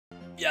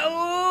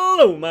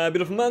Hello, my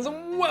beautiful minds,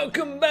 and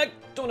welcome back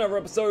to another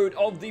episode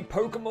of the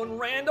Pokemon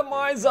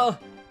Randomizer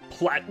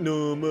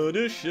Platinum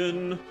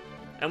Edition.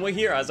 And we're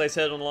here, as I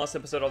said on the last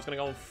episode, I was going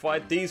to go and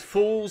fight these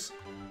fools.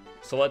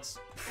 So let's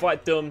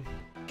fight them,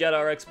 get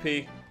our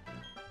XP.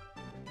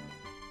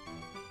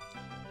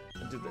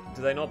 Do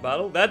they not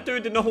battle? That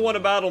dude did not want to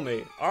battle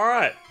me.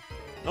 Alright.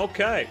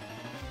 Okay.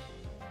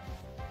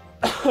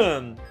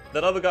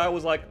 That other guy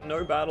was like,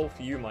 no battle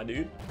for you, my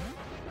dude.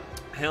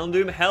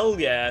 Houndoom, hell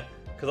yeah.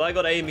 Because I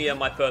got Amy at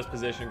my first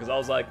position. Because I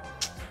was like,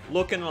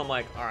 looking, and I'm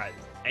like, alright,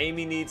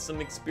 Amy needs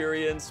some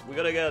experience. We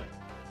gotta get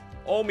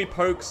all me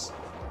pokes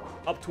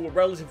up to a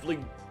relatively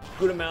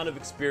good amount of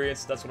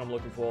experience. That's what I'm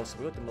looking for. So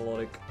we got the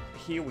melodic.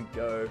 Here we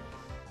go.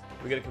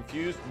 We get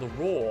confused. The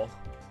raw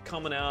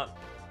coming out.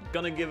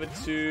 Gonna give it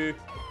to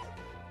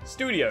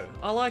Studio.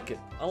 I like it.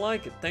 I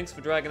like it. Thanks for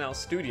dragging out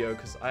Studio,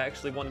 because I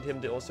actually wanted him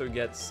to also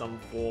get some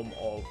form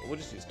of... We'll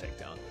just use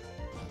Takedown.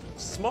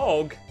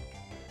 Smog?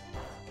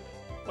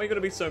 Why you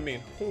gotta be so mean?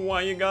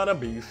 Why you gotta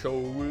be so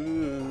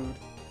rude?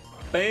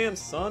 Bam,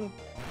 son.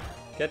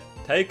 Get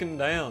taken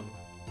down.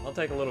 I'll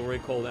take a little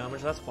recall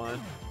damage, that's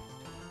fine.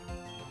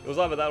 It was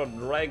either that or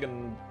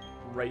Dragon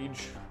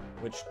Rage,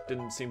 which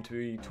didn't seem to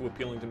be too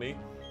appealing to me.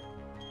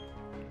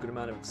 Good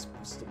amount of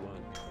experience to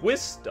learn.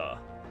 Twister?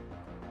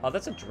 Oh,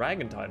 that's a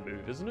Dragon type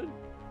move, isn't it?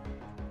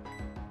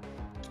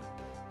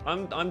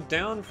 I'm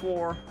down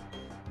for...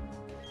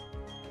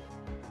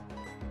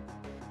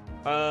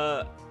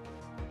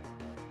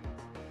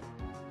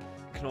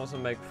 Can also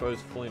make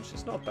foes flinch.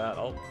 It's not bad.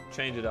 I'll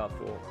change it out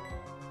for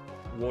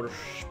Water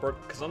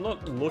Spurt, because I'm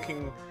not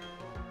looking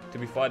to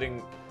be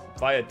fighting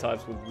fire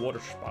types with Water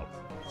Spout,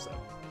 so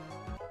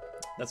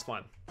that's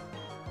fine.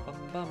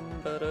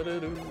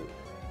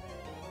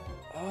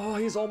 Oh,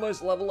 he's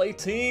almost level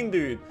 18,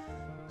 dude.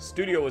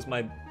 Studio is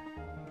my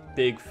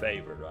big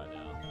favorite right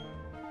now.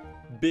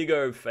 Big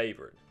O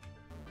favorite.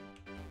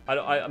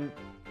 I'm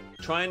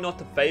trying not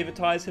to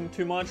favoritize him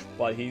too much,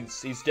 but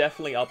he's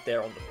definitely up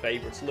there on the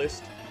favorites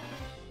list.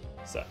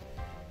 So,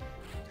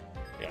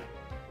 yeah.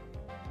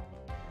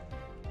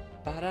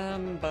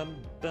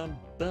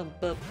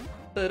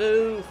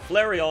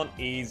 Flareon,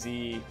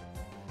 easy.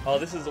 Oh,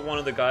 this is one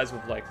of the guys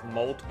with like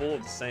multiple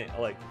of the same,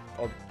 like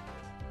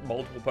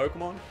multiple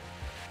Pokemon.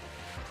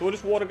 So we'll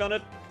just water gun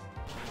it.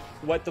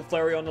 Wet the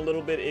Flareon a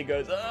little bit. It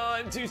goes, oh,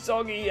 I'm too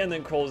soggy, and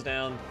then crawls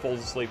down, falls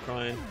asleep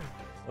crying,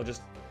 or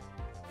just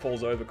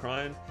falls over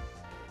crying.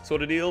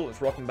 Sort of deal.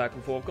 It's rocking back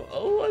and forth.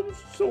 Oh, I'm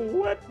so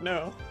wet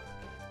now.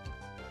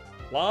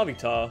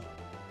 Larvitar?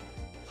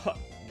 Huh.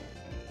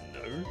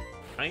 No,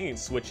 I ain't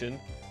switching.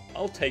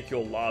 I'll take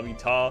your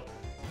Larvitar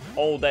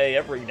all day,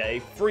 every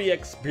day. Free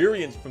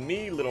experience for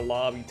me, little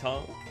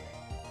Larvitar.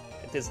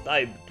 It is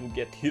time to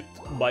get hit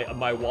by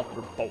my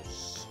water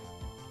pulse.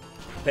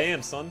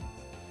 Bam, son.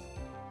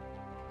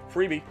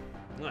 Freebie.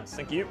 Nice,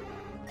 thank you.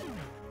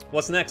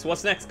 What's next?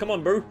 What's next? Come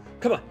on, bro.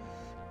 Come on.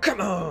 Come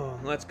on.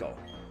 Let's go.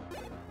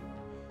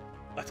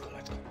 Let's go,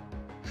 let's go.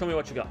 Show me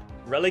what you got.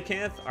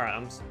 Relicanth? Alright,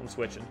 I'm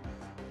switching.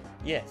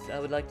 Yes, I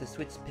would like to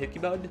switch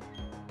Pokemon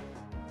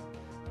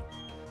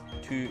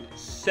to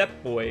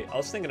Sepboy. I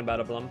was thinking about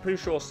it, but I'm pretty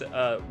sure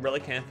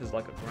Relicanth is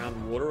like a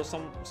ground water or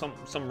some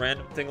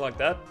random thing like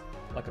that,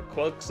 like a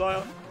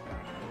Quagsire.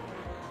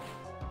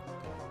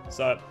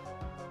 So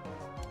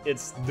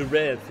it's the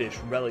rare fish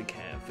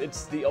Relicanth.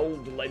 It's the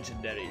old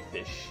legendary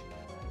fish.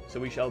 So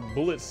we shall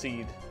bullet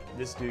seed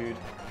this dude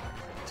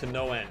to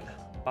no end.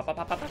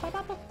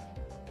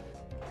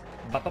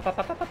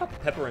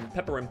 Pepper him,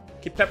 pepper him,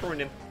 keep peppering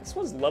him. This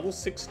one's level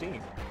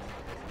 16.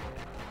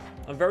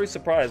 I'm very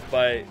surprised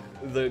by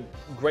the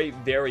great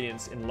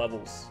variance in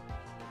levels.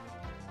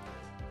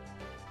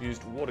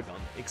 Used water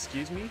gun.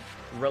 Excuse me?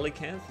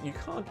 Relicanth? You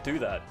can't do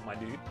that, my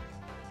dude.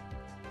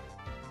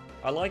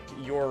 I like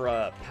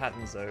your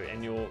patterns though,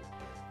 and your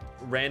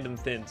random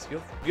thins.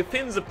 Your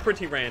thins are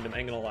pretty random,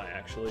 ain't gonna lie,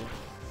 actually.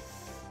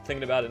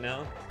 Thinking about it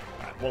now.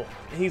 Alright, well,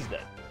 he's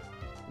dead.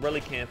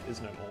 Relicanth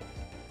is no more.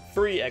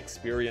 Free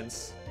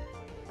experience.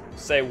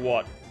 Say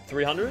what?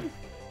 300?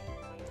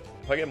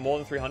 If I get more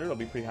than 300, I'll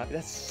be pretty happy.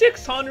 That's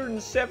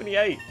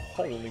 678!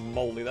 Holy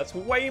moly, that's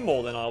way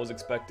more than I was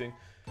expecting.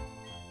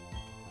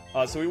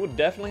 So we would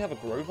definitely have a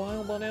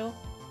Grovyle by now?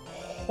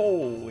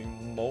 Holy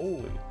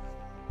moly.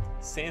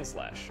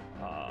 Sandslash.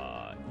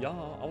 Yeah,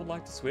 I would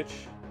like to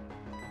switch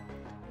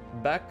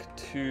back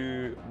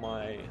to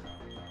my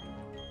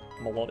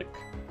melodic.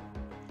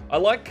 I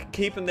like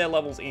keeping their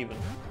levels even.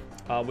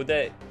 With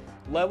their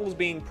levels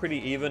being pretty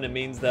even, it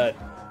means that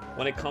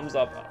when I come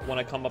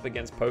up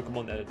against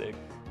Pokemon that are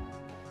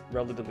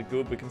relatively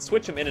good, we can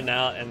switch them in and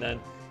out and then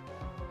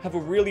have a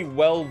really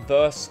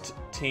well-versed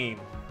team,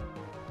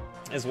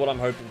 is what I'm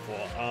hoping for.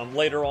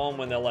 Later on,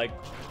 when they're like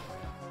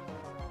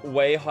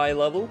way high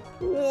level,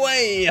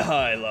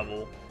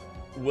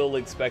 we'll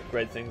expect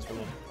great things from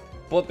them.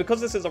 But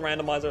because this is a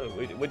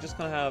randomizer, we're just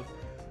gonna have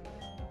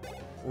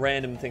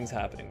random things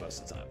happening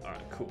most of the time.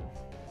 Alright, cool.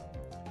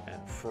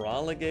 And for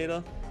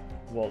Alligator,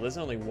 well, there's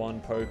only one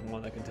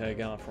Pokemon that can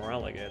take out for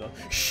Alligator.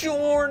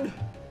 Shorn!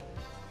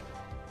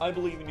 I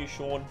believe in you,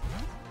 Sean.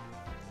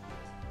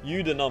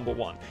 You the number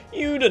one.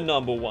 You the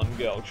number one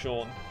girl,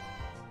 Sean.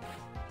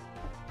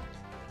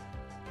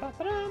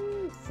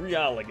 Free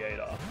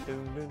alligator.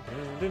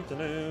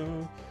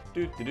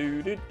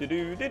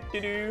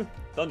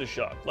 Thunder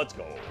Shock. Let's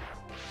go.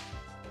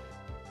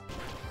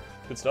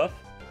 Good stuff.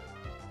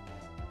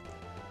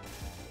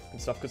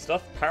 Good stuff, good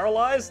stuff.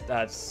 Paralyzed?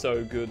 That's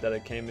so good that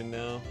it came in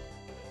now.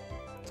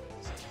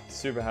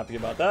 Super happy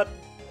about that.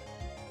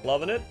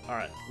 Loving it.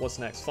 Alright, what's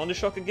next? Thunder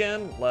Shock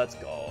again? Let's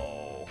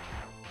go.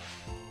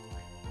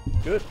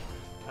 Good.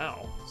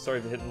 Ow.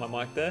 Sorry for hitting my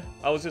mic there.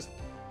 I was just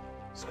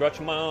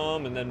scratching my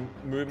arm and then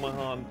moved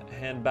my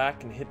hand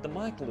back and hit the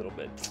mic a little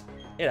bit.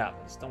 It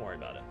happens. Don't worry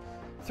about it.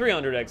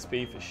 300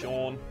 XP for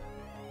Sean.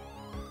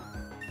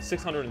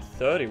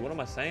 630. What am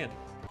I saying?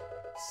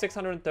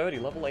 630.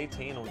 Level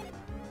 18 on it.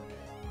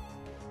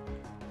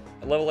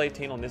 Level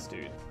 18 on this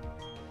dude.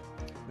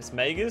 Miss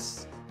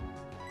Magus?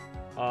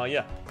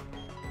 Yeah.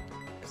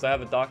 Because I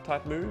have a dark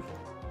type move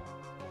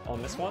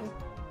on this one.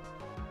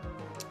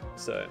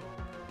 So.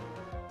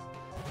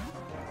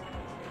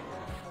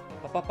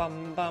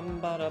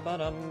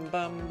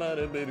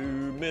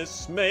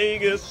 Miss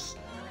Magus.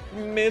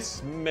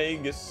 Miss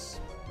Magus.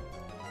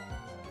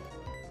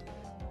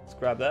 Let's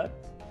grab that.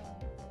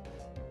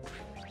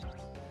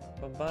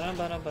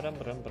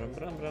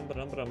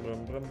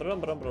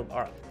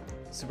 Alright.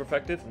 Super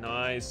effective.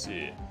 Nice.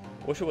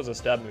 Wish it was a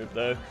stab move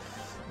though.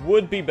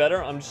 Would be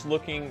better. I'm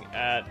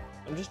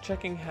just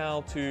checking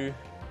how to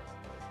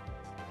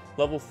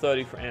level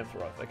 30 for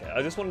Ampharoth. Okay,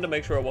 I just wanted to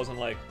make sure it wasn't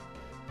like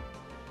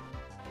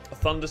a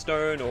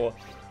Thunderstone or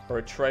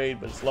a trade,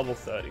 but it's level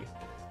 30.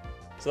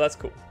 So that's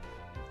cool.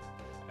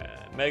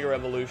 Mega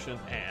Revolution,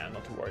 and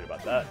not too worried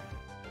about that.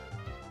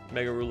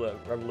 Mega Ruler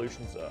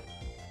Revolutions are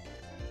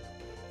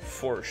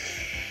for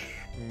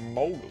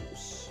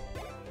moguls.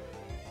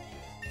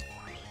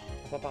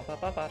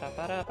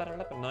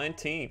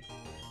 19.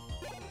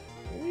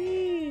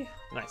 Whee!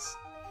 Nice.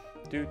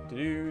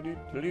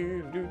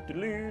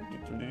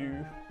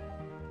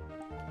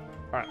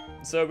 Alright,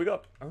 so we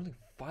got only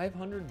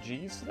 500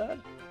 Gs for that.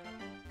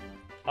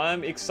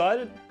 I'm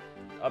excited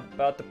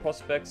about the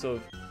prospects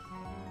of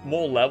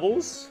more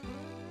levels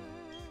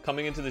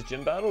coming into this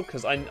gym battle,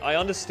 because I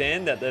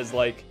understand that there's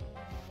like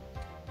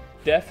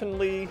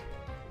definitely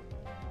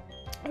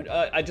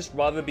I just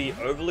rather be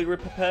overly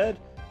prepared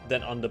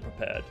than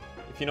underprepared,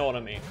 if you know what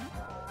I mean.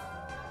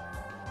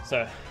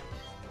 So,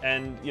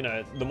 and you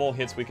know, the more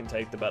hits we can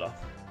take, the better.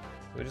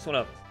 We just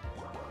want to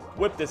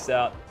whip this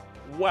out,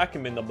 whack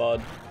him in the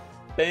bud,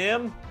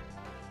 bam,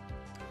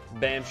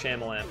 bam,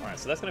 shamalam. All right,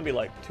 so that's gonna be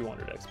like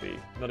 200 XP,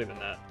 not even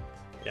that.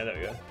 Yeah, there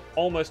we go,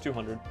 almost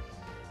 200.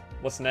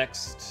 What's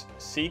next?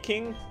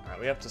 Seeking. All right,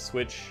 we have to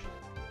switch.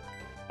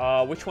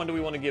 Which one do we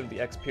want to give the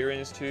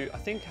experience to? I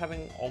think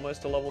having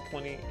almost a level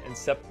 20 in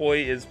Sep Boy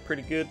is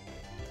pretty good.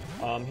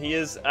 He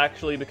is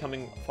actually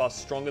becoming far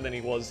stronger than he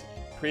was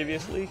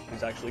previously.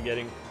 He's actually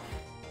getting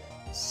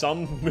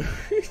some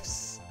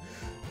moves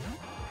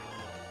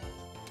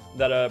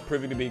that are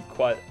proving to be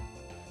quite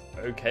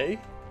okay.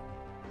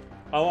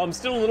 I'm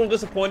still a little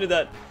disappointed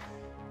that,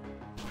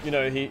 you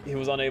know, he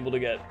was unable to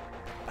get...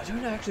 I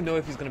don't actually know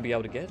if he's going to be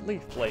able to get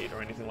Leaf Blade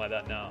or anything like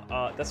that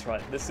now. That's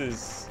right, this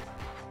is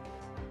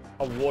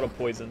a water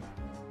poison.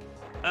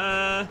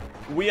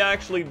 We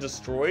actually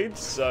destroyed,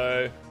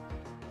 so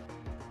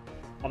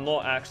I'm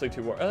not actually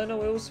too worried. Oh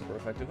no, it was super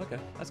effective. Okay,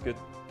 that's good.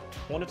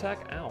 One attack?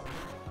 Ow.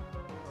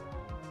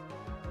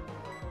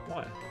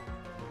 Why?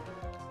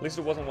 At least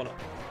it wasn't one of...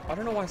 I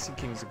don't know why Sea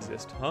Kings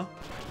exist, huh?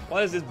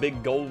 Why is this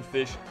big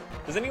goldfish...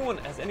 has anyone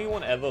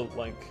ever,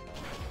 like,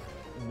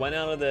 went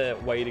out of their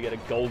way to get a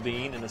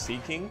Goldeen and a Sea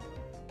King?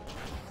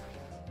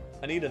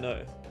 I need to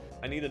know.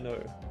 I need to know.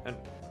 And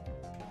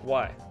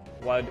why?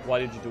 Why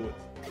did you do it?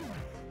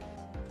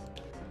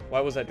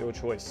 Why was that your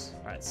choice?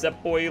 Alright,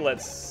 Sep Boy,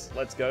 let's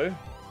go.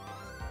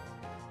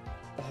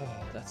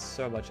 Oh, that's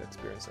so much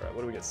experience. Alright,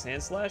 what do we get?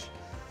 Sand Slash?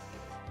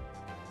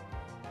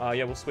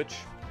 Yeah, we'll switch.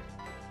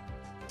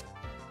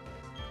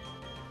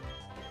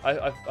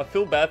 I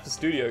feel bad for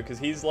Studio, because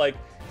he's like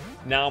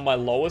now my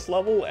lowest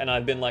level, and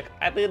I've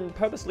been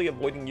purposely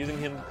avoiding using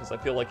him because I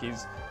feel like I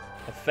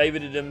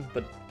favorited him,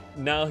 but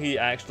now he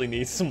actually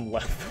needs some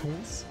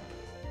levels.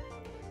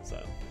 So,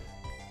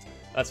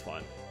 that's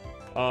fine.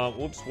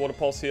 We'll just Water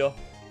Pulse here.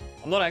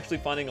 I'm not actually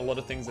finding a lot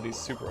of things that he's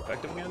super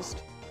effective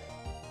against.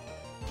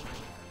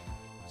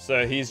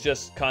 So he's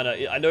just kind of...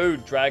 I know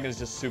Dragon's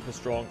just super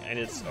strong in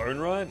its own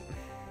right.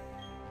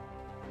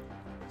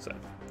 So,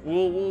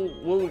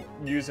 we'll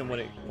use him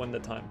when the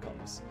time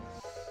comes.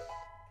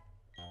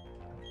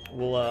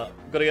 We'll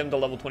gotta get him to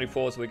level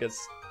 24 so he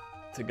gets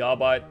to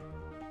Garbite,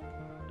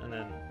 and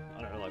then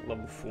I don't know, like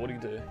level 40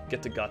 to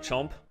get to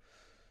Garchomp.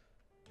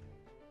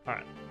 All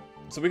right,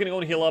 so we're gonna go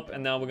and heal up,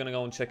 and now we're gonna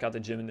go and check out the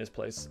gym in this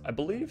place. I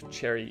believe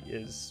Cherry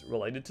is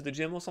related to the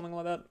gym or something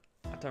like that.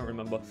 I don't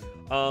remember.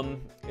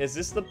 Is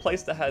this the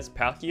place that has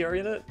Palkia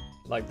in it,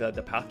 like the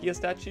Palkia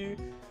statue?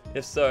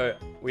 If so,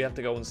 we have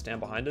to go and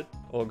stand behind it,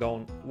 or go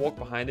and walk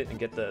behind it and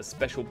get the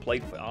special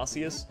plate for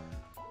Arceus.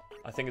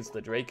 I think it's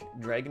the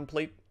dragon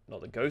plate,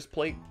 not the ghost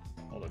plate,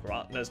 or the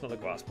grass. No, it's not the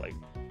grass plate.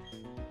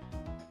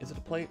 Is it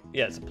a plate?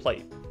 Yeah, it's a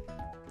plate.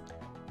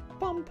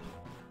 Bump,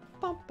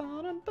 bump,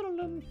 ba-dum,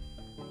 ba-dum.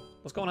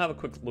 Let's go and have a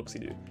quick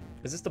look-see-do.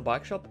 Is this the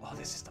bike shop? Oh,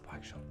 this is the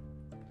bike shop.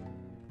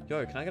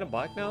 Yo, can I get a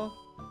bike now?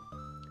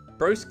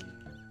 Broski.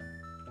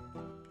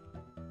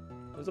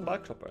 Where's the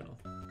bike shop right now?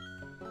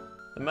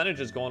 The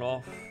manager's gone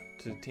off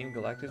to Team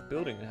Galactic's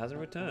building and hasn't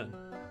returned.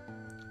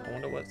 I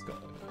wonder what's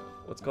got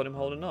him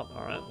holding up.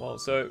 All right, well,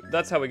 so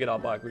that's how we get our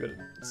bike. We gotta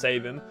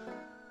save him.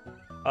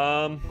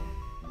 I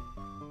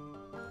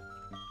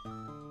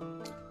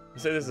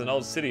say this is an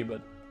old city,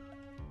 but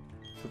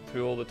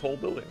through all the tall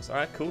buildings. All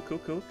right, cool.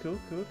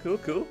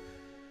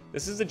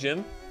 This is the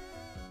gym.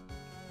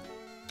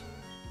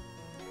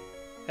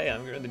 Hey,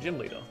 I'm the gym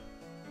leader.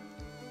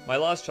 My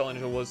last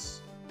challenger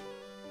was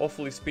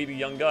awfully speedy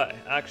young guy,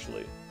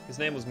 actually. His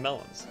name was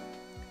Melons.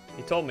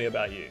 He told me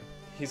about you.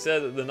 He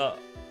said that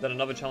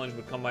another challenge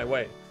would come my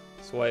way,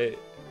 so it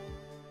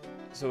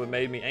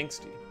made me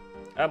angsty.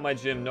 At my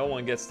gym, no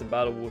one gets to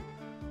battle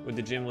with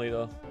the gym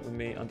leader with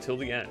me until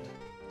the end.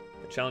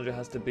 The challenger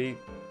has to beat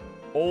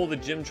all the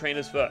gym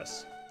trainers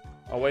first.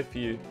 I'll wait for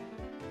you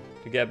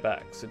to get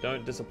back, so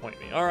don't disappoint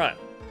me. Alright.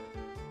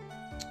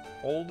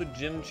 All the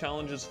gym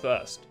challengers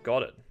first.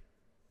 Got it.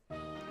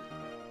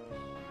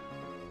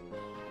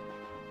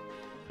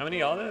 How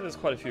many are there? There's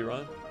quite a few,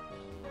 right?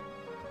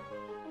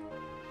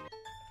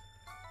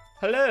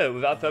 Hello,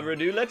 without further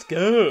ado, let's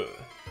go!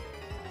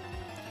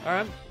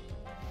 Alright.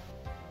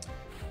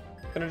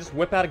 Gonna just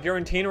whip out a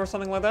Garantina or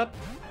something like that.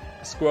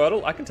 A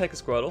Squirtle. I can take a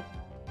Squirtle.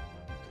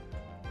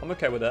 I'm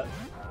okay with that.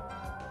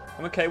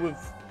 I'm okay with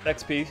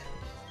XP.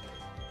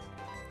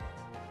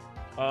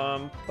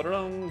 I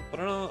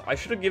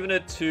should have given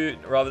it to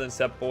rather than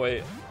Sep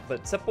Boy,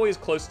 but Sep Boy is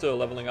close to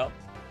leveling up.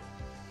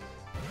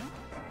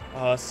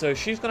 So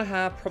she's gonna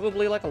have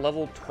probably like a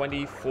level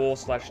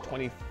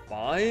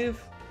 24/25,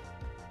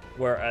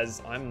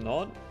 whereas I'm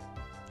not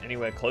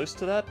anywhere close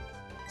to that.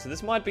 So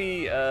this might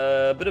be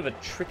a bit of a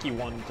tricky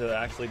one to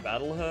actually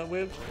battle her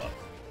with,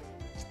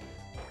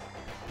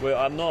 but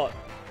I'm not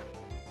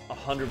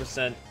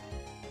 100%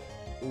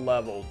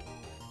 leveled.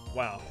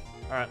 Wow.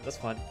 Alright, that's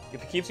fine.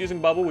 If he keeps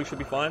using Bubble, we should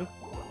be fine.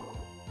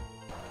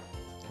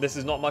 This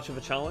is not much of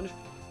a challenge.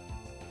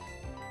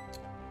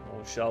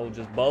 Or shall we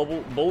just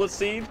Bullet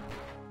Seed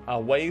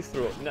our way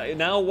through it.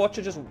 Now watch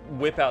her just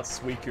whip out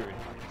Suicune.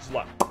 Just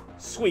like,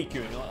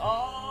 Suicune. Like,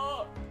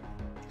 oh!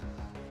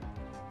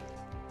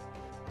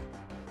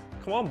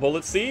 Come on,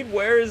 Bullet Seed.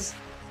 Where is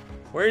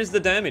the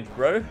damage,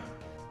 bro?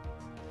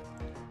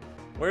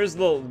 Where's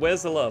the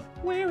love?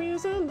 Where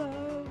is the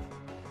love?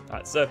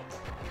 Alright, so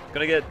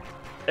gonna get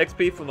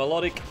XP for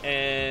Melodic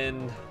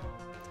and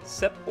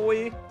Sep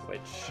Boy,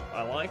 which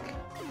I like.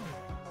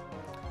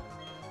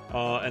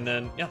 And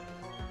then, yeah.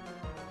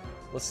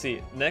 Let's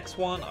see. Next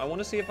one, I want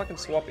to see if I can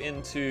swap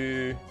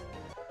into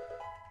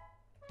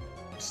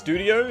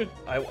Studio.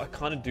 I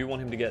kind of do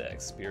want him to get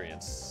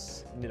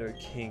experience. Nido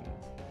King.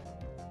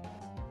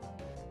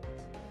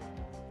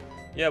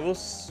 Yeah, we'll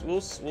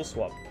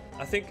swap.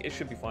 I think it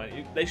should be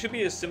fine. They should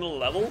be a similar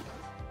level.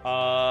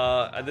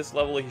 At this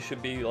level, he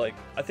should be like,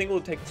 I think it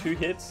will take 2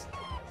 hits.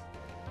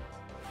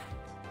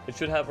 It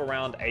should have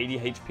around 80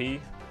 HP.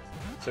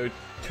 So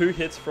 2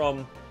 hits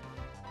from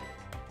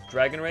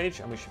Dragon Rage,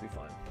 and we should be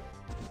fine.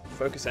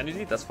 Focus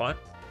Energy, that's fine.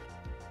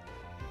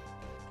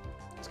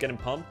 Let's get him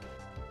pumped.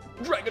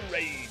 Dragon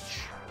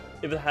Rage!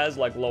 If it has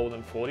like lower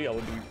than 40, I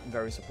would be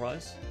very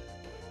surprised.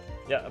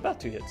 Yeah, about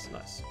 2 hits,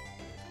 nice.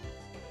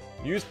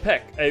 Use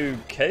Peck,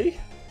 okay.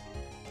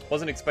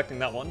 Wasn't expecting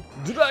that one.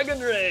 Dragon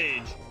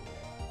Rage!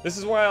 This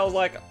is where I was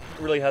like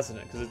really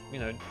hesitant, because you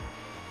know,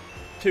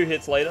 2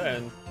 hits later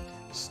and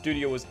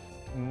Studio was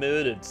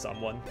murdered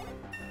someone.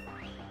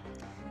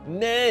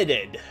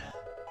 Murdered!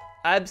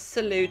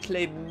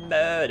 Absolutely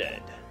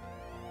murdered.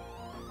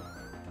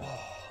 Oh,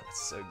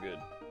 that's so good.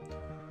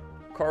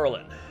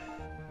 Coraline.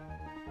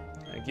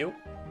 Thank you.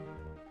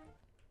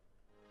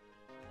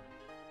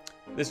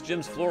 This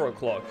gym's floral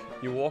clock.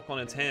 You walk on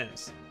its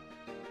hands.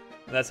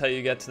 And that's how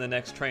you get to the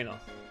next trainer.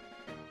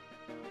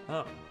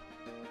 Oh.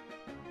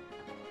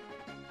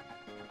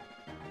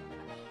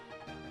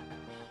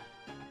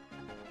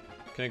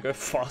 Can it go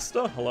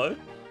faster? Hello?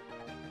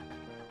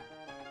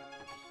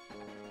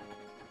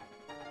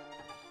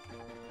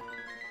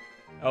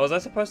 Oh, was I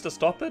supposed to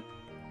stop it?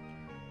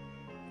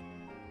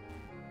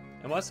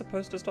 Am I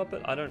supposed to stop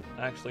it? I don't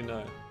actually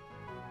know.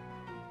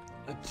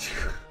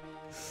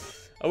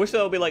 I wish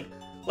that would be like,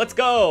 let's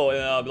go!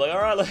 And I'll be like,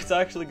 alright, let's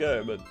actually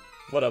go, but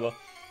whatever.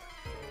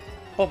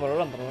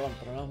 Alright,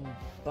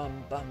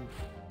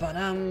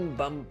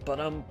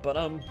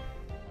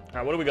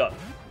 what do we got?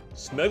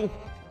 Smuggle?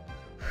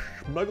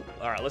 Smuggle?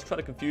 Alright, let's try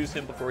to confuse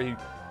him before he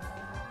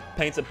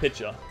paints a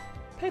picture.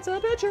 Paints a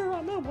picture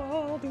on the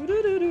wall. Do,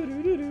 do, do, do,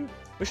 do, do.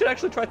 We should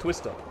actually try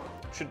Twister.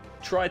 We should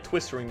try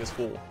Twistering this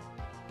fool.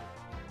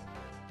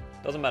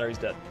 Doesn't matter, he's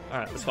dead.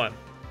 Alright, that's fine.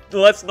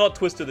 Let's not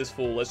Twister this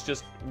fool. Let's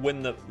just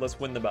win the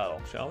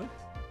battle, shall we?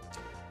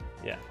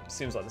 Yeah,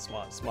 seems like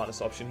the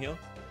smartest option here.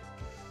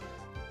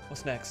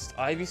 What's next?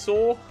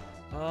 Ivysaur?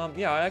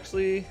 Yeah,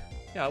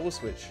 I will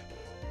switch.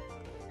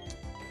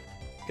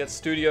 Get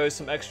Studio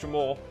some extra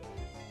more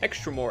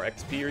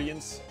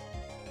experience.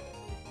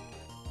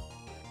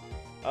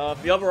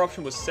 The other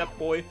option was Sep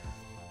Boy,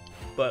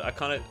 but I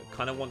kind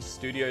of want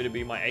Studio to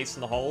be my ace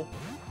in the hole.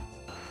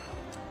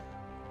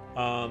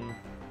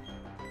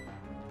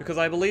 Because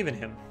I believe in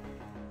him.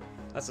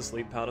 That's a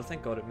sleep powder.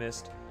 Thank God it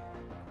missed.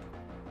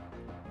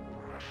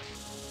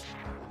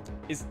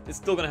 It's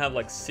still gonna have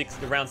like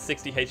around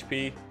 60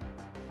 HP.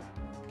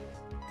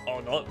 Oh,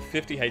 not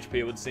 50 HP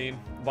it would seem.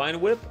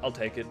 Vine Whip, I'll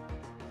take it.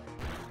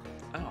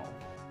 Ow.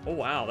 Oh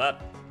wow,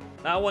 that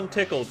one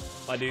tickled,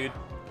 my dude.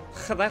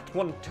 That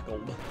one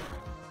tickled.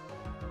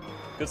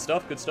 Good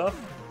stuff, good stuff.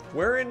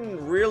 We're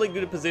in really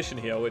good position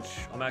here, which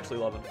I'm actually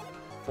loving.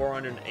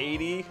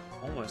 480,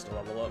 almost a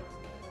level up.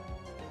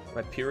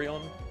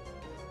 Rhyperion.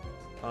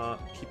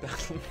 Keep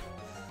that.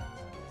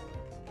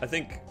 I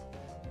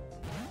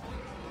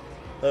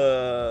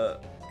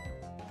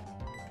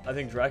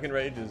think Dragon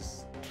Rage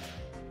is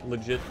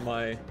legit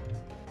my...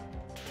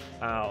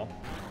 Ow.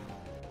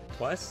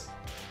 Twice?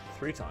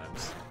 3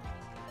 times.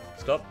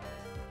 Stop.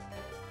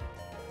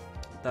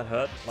 That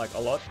hurt, like, a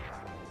lot.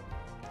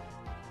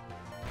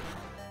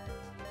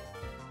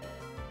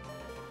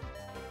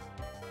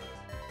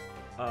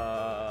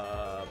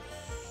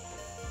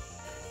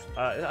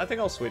 I think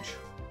I'll switch.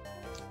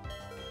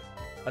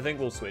 I think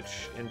we'll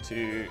switch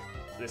into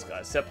this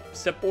guy,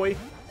 Sep Boy.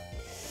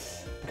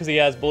 Because he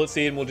has Bullet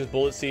Seed, and we'll just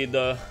Bullet Seed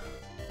the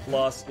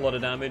last lot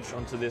of damage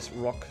onto this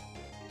rock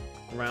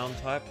ground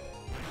type.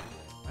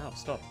 Ow,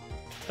 stop.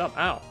 Stop,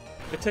 ow.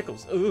 It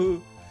tickles.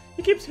 Ooh,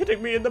 he keeps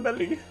hitting me in the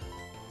belly.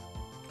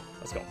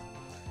 Let's go.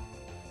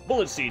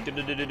 Bullet Seed.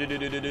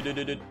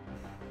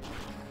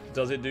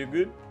 Does it do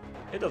good?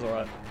 It does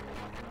alright.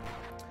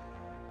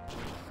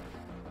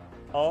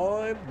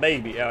 Oh,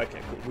 baby. Yeah, okay,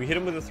 cool. We hit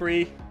him with a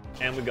 3,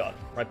 and we got it.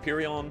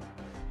 Rhyperion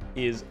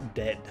is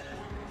dead.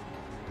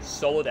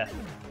 Solid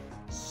effort.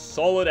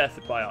 Solid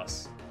effort by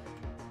us.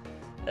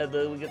 And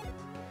then we get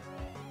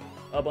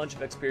a bunch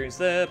of experience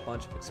there,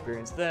 bunch of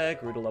experience there.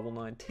 Grew to level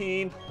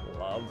 19.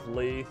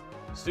 Lovely.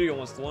 Studio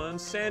wants to learn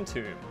Sand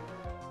Tomb.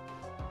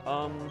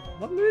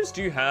 What moves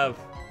do you have?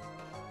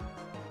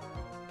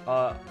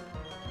 I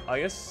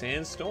guess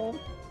Sandstorm?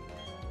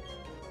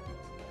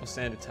 Or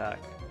Sand Attack?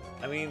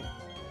 I mean,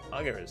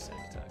 I'll get rid of Sand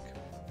Attack.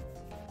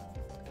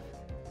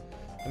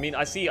 I mean,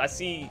 I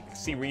see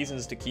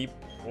reasons to keep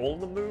all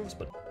of the moves,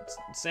 but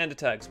Sand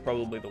Attack's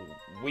probably the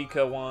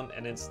weaker one,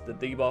 and it's the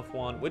debuff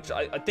one, which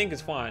I think is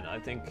fine. I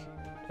think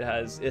it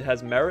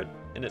has merit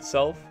in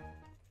itself.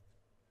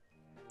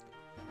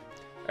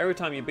 Every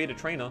time you beat a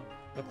trainer,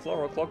 the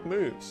Chloroclock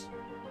moves.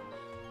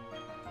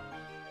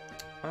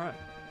 Alright.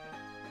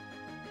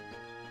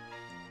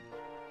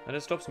 And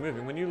it stops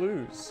moving when you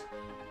lose.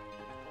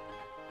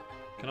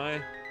 Can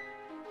I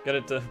get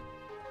it to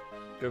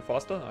go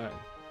faster? Alright,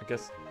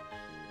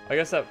 I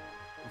guess that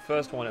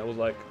first one, it was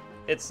like,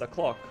 it's a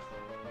clock.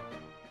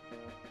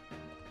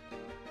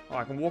 Oh,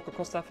 I can walk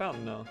across that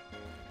fountain now.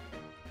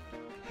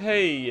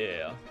 Hey,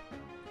 yeah.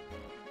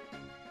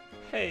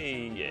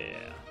 Hey,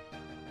 yeah.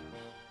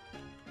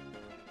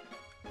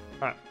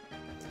 Alright.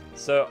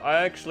 So,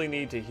 I actually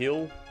need to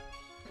heal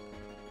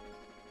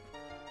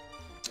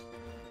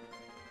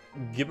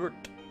Gibble.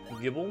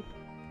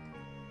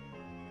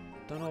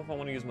 Don't know if I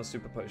want to use my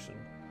super potion.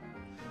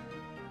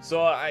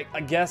 So I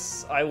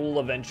guess I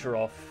will venture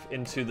off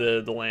into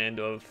the land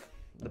of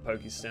the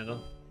Pokestender.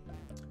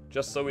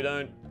 Just so we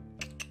don't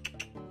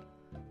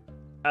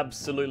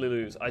absolutely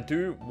lose. I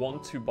do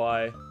want to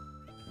buy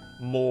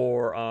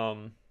more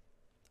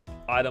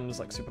items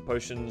like super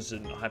potions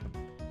and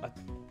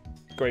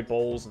great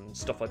balls and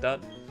stuff like that.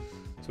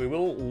 So we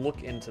will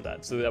look into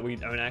that so that we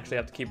don't actually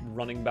have to keep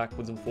running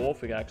backwards and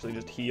forth. We can actually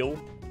just heal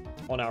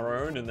on our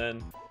own and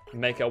then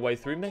make our way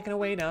through, making our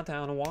way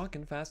downtown and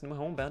walking fast and we're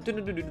homebound.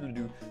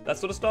 That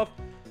sort of stuff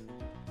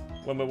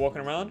when we're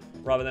walking around,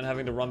 rather than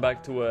having to run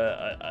back to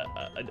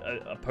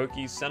a Poke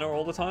Center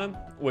all the time,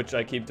 which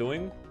I keep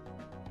doing.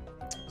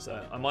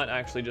 So I might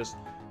actually just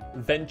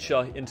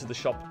venture into the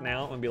shop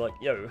now and be like,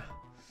 yo,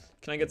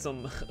 can I get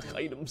some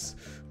items?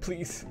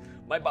 Please,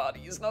 my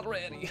body is not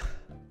ready.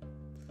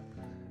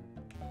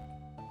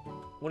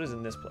 What is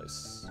in this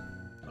place?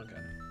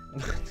 Okay.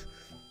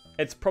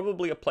 It's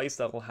probably a place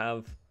that will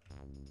have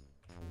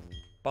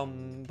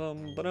bum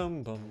bum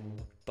ba-dum bum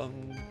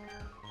bum.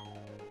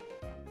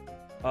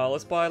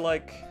 Let's buy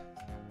like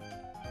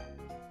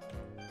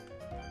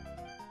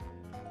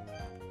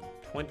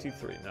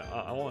 23. No,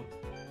 I want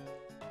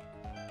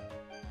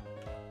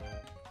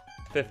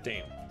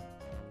 15.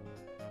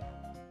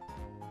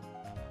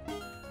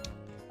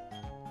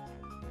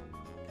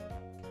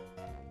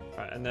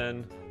 Alright, and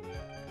then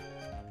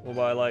we'll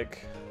buy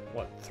like,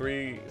 what,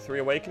 three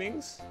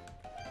awakenings?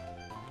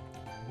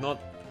 Not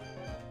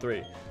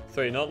 3.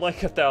 3, not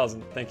like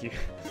 1,000, thank you.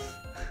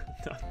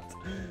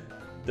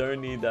 Don't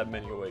need that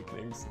many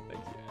awakenings,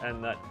 thank you.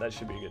 And that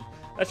should be good.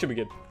 That should be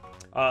good.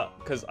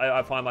 Because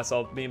I find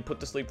myself being put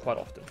to sleep quite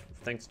often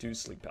thanks to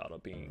sleep powder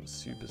being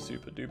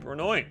super duper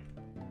annoying.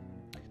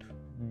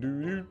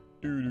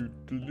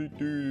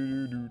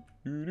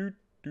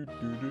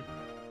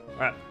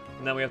 Alright,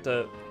 now we have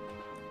to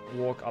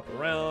walk up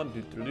around,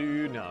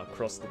 now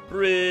across the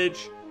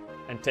bridge,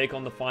 and take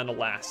on the final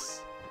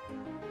lass.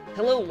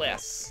 Hello,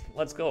 lass.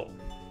 Let's go.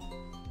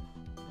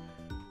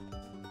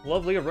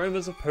 Lovely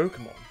aromas of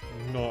Pokemon.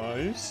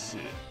 Nice.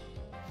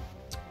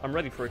 I'm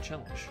ready for a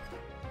challenge.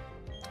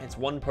 It's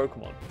one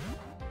Pokemon.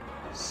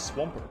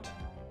 Swampert.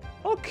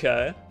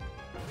 Okay.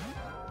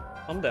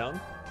 I'm down.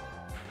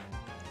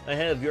 I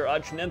have your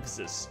arch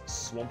nemesis,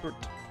 Swampert,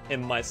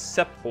 and my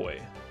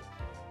Sepboy.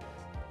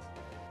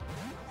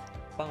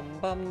 Bum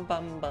bum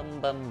bum bum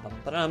bum bum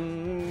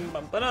ba-dum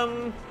bum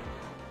ba-dum.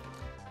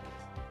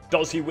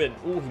 Does he win?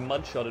 Ooh, he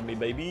mudshotted me,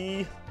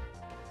 baby.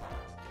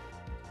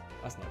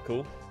 That's not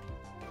cool.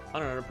 I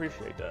don't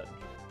appreciate that.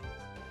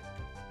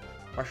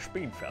 Our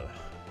speed fella.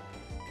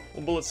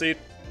 We'll bullet seed.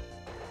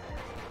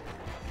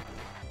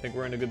 I think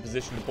we're in a good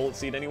position to bullet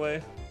seed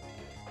anyway.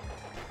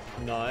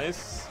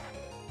 Nice.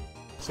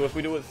 So if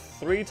we do it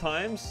 3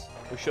 times,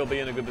 we should be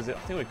in a good position.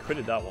 I think we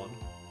critted that one.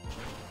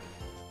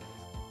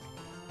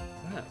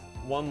 Yeah,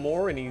 one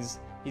more and he's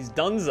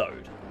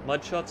donezoed.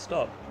 Mudshot,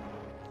 stop.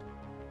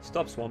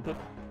 Stop, Swampert.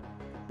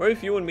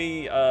 Both you and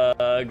me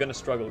are gonna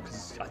struggle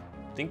because I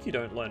think you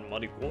don't learn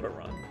Muddy Water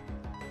Run.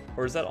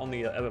 Or is that on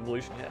the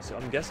evolution? Yeah, so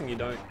I'm guessing you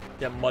don't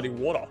get Muddy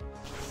Water.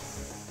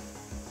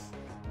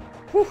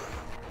 Whew.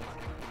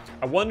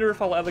 I wonder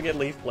if I'll ever get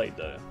Leaf Blade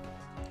though.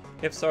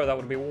 If so, that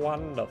would be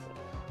wonderful.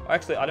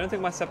 Actually, I don't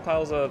think my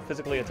Sceptile's a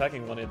physically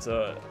attacking one. It's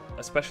a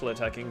special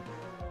attacking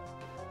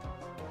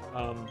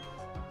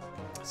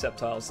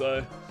Sceptile.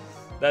 So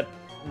that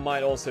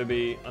might also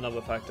be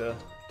another factor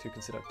to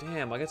consider.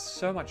 Damn, I get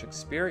so much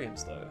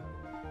experience though.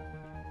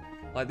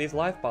 Like these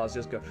life bars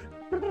just go.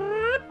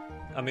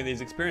 I mean,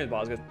 these experience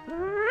bars go.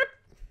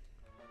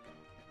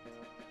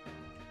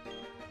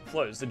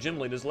 Flows. The gym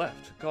leader's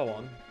left. Go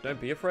on. Don't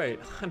be afraid.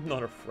 I'm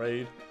not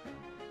afraid.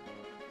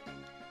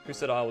 Who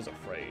said I was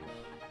afraid?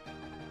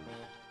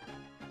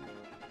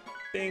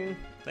 Bing.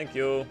 Thank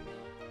you.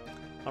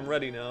 I'm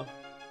ready now.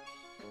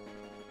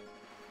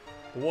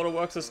 The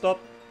waterworks are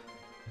stopped.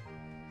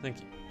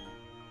 Thank you.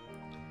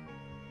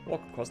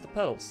 Walk across the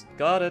pedals.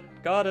 Got it.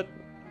 Got it.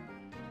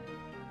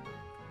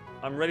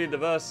 I'm ready to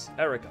verse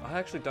Erica. I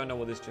actually don't know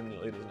what this gym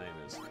leader's name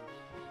is.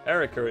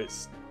 Erica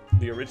is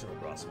the original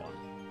grass one.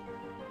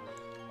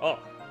 Oh,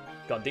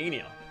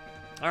 Gardenia.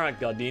 Alright,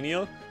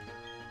 Gardenia.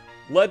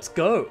 Let's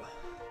go.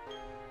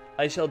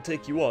 I shall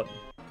take you on.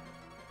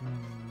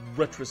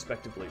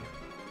 Retrospectively.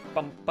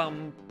 Bum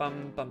bum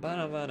bum bum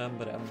bum bum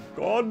bum.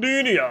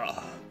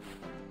 Gardenia!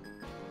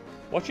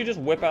 Watch you just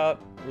whip out,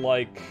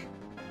 like,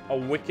 a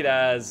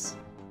wicked-ass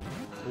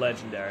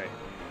legendary.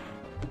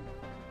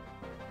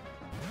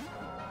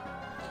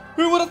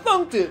 Who would have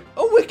thunked it?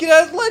 A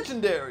wicked-ass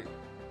legendary!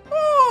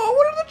 Oh,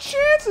 what are the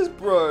chances,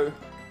 bro?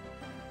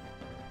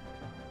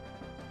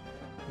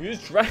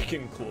 Use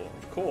Dragon Claw.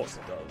 Of course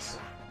it does.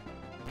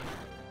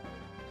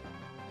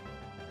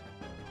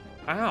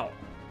 Ow.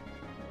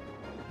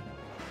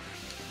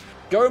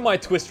 Go, my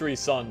twistery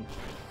son.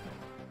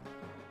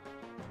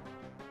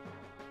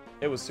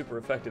 It was super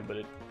effective, but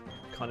it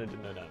kind of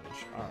did no damage.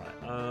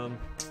 Alright,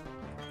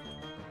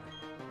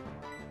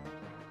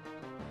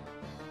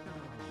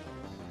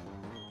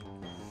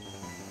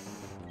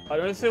 I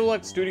don't feel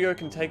like Studio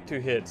can take 2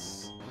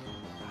 hits.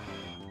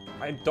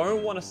 I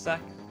don't want to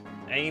sack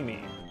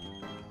Amy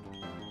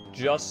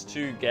just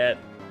to get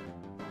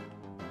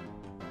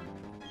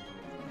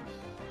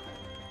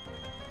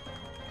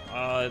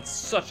it's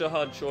such a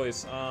hard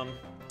choice. I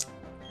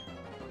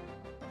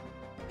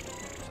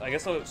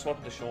guess I'll swap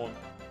it to Sean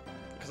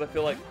because I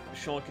feel like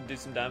Sean can do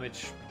some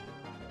damage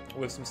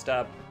with some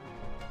stab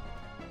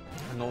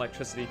and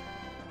electricity.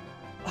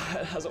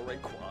 It has a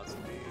Rayquaza,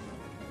 dude.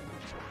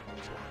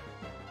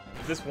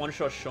 If this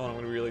one-shot Sean, I'm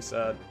gonna be really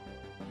sad.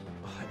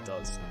 Oh, it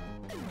does.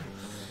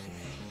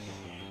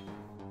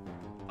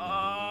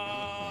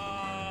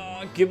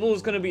 Gibble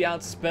is gonna be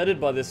outspedded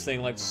by this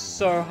thing like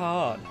so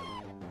hard.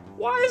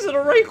 Why is it a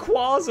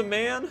Rayquaza,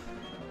 man?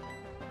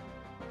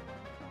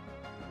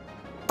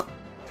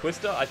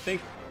 Twister, I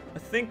think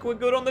we're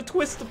good on the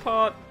Twister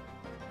part.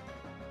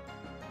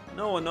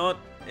 No, we're not.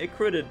 It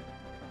critted.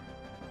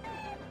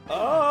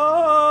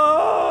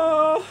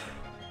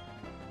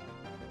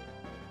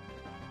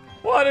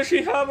 Why does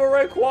she have a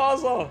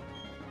Rayquaza?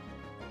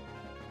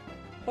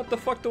 What the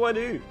fuck do I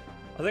do?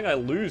 I think I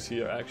lose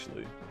here,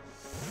 actually.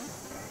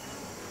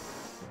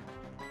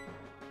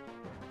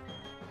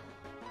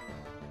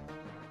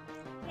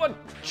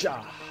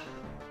 Whatcha?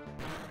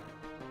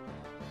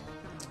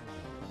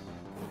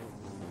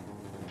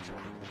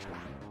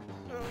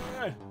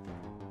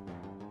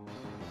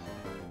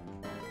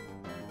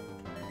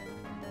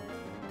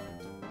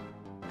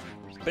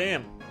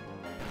 Bam.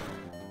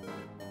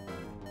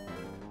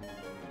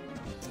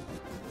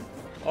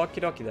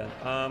 Okie dokie then.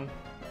 Can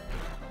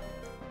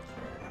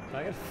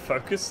I get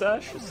Focus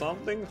Sash or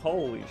something?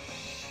 Holy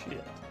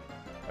shit.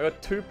 I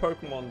got 2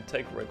 Pokemon to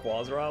take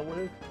Rayquaza out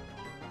with.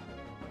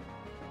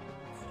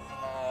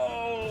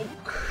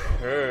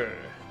 Okay.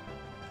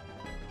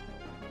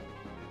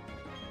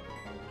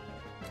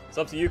 It's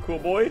up to you, cool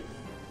boy.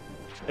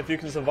 If you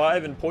can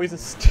survive in poison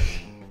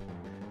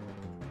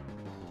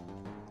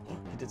oh,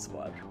 he did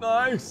survive.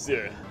 Nice!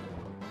 Yeah.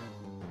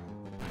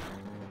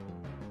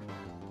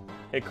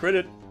 Hey, crit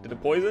it. Did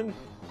it poison?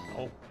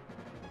 Oh.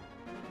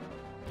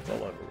 It's all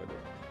over with it.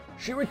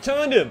 She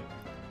returned him!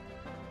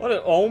 What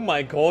a— oh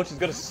my god, she's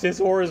got a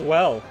scissor as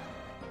well.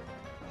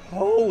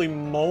 Holy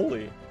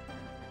moly.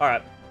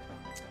 Alright.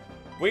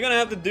 We're gonna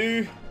have to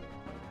do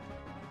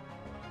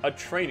a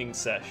training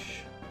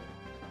sesh.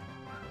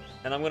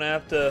 And I'm gonna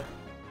have to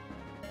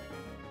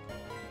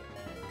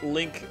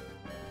link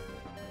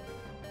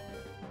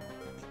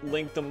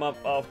them up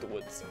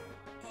afterwards.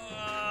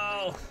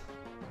 Oh.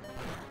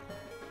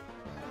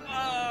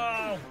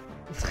 Oh.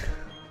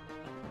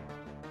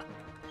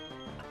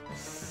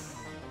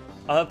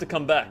 I'll have to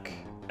come back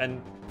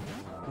and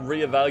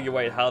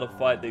reevaluate how to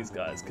fight these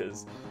guys,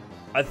 because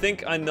I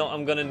think I know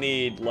I'm gonna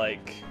need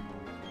like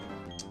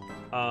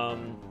yeah,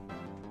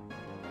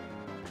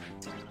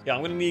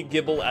 I'm gonna need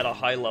Gibble at a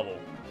high level.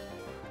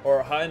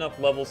 Or a high enough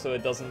level so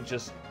it doesn't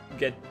just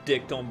get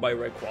dicked on by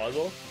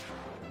Rayquaza.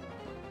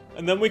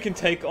 And then we can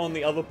take on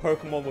the other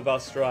Pokemon with our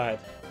stride.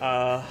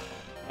 I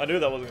knew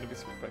that wasn't going to be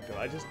super effective.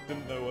 I just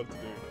didn't know what to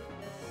do.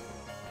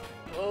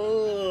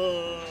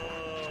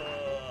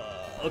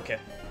 Okay.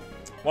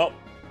 Well,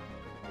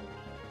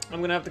 I'm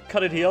going to have to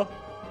cut it here.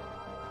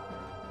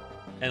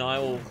 And I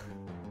will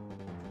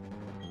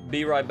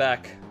be right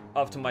back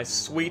after my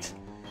sweet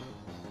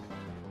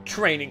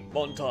training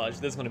montage.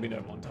 There's going to be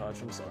no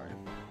montage, I'm sorry.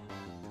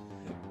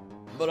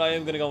 But I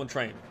am gonna go and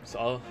train,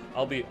 so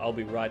I'll be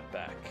right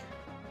back.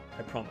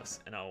 I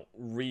promise, and I'll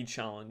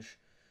re-challenge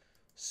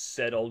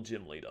said old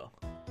gym leader.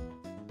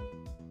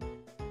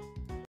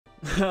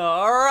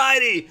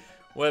 Alrighty,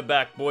 we're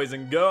back, boys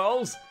and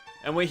girls,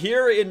 and we're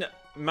here in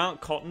Mount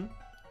Comet,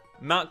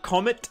 not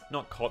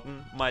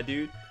Cotton, my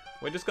dude.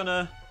 We're just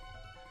gonna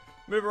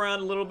move around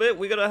a little bit.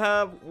 We're gonna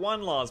have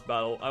one last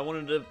battle. I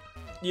wanted to,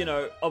 you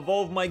know,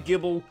 evolve my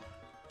Gibble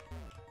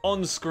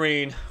on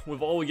screen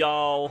with all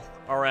y'all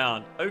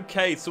around.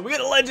 Okay, so we got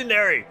a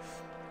legendary.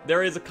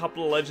 There is a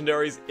couple of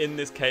legendaries in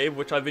this cave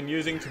which I've been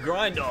using to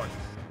grind on.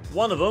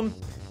 One of them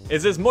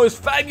is this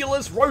most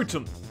fabulous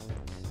Rotom.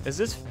 Does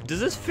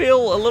this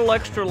feel a little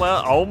extra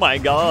loud? Oh my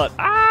god.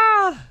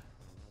 Ah!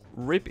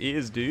 Rip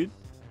ears, dude.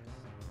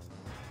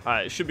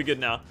 Alright, it should be good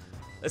now.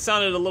 It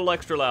sounded a little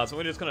extra loud, so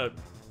we're just gonna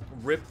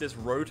rip this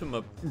Rotom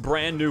a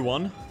brand new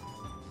one.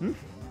 Hmm?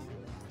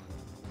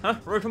 Huh,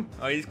 Rotom?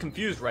 Oh, he's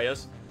confused,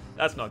 Reyes.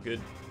 That's not good.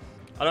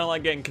 I don't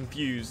like getting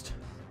confused.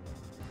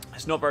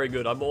 It's not very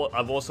good. I'm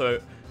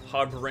also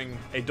harboring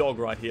a dog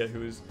right here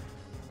who is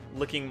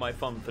licking my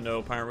thumb for no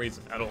apparent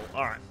reason at all.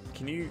 All right,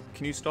 can you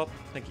stop?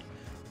 Thank you.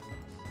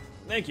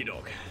 Thank you,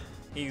 dog.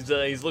 He's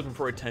looking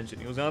for attention.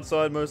 He was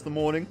outside most of the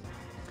morning,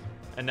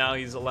 and now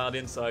he's allowed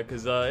inside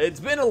because it's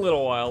been a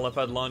little while. I've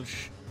had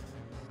lunch.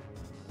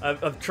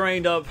 I've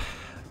trained up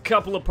a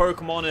couple of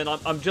Pokemon, and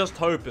I'm just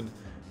hoping.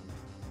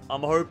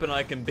 I'm hoping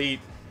I can beat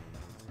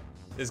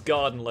this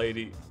garden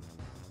lady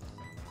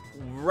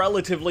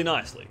relatively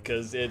nicely,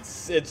 because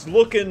it's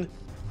looking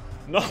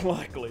not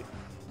likely,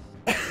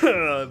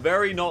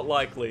 very not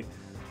likely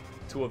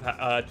to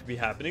have to be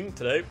happening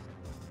today,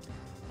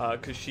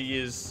 because she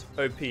is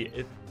OP.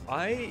 If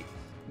I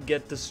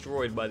get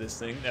destroyed by this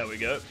thing, there we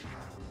go.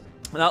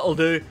 That'll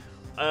do.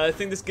 I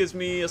think this gives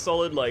me a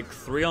solid like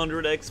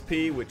 300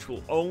 XP, which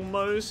will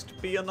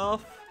almost be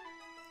enough.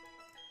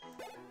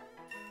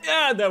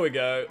 Yeah, there we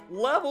go.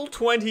 Level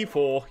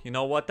 24. You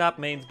know what that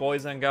means,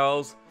 boys and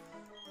girls?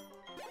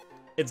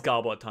 It's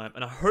Garbot time,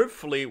 and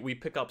hopefully we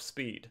pick up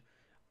speed.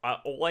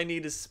 All I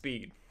need is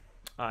speed.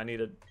 I need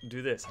to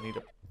do this. I need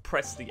to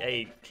press the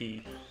A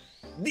key.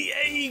 The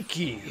A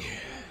key!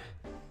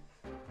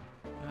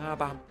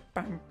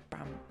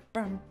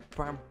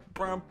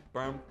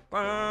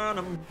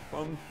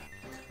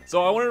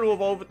 So I wanted to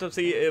evolve it to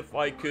see if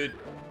I could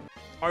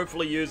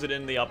hopefully use it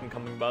in the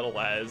up-and-coming battle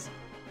as,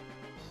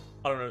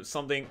 I don't know,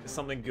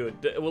 something good.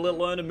 Will it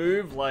learn a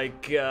move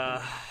like,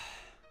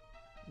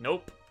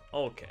 nope.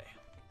 Okay.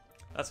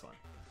 That's fine.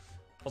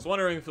 I was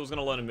wondering if it was going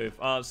to learn a move.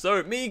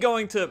 So, me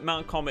going to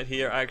Mount Comet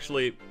here,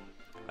 actually,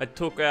 I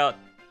took out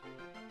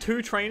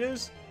 2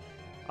 trainers.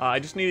 I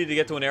just needed to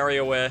get to an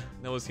area where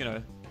there was, you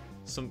know,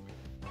 some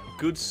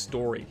good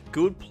story,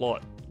 good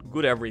plot,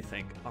 good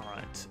everything.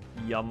 Alright,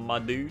 yeah, my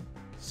dude.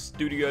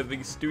 Studio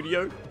v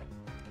Studio.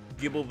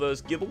 Gibble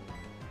vs Gibble.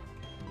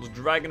 Was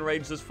Dragon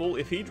Rage this full?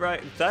 If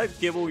that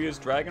Gibble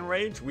used Dragon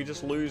Rage, we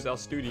just lose our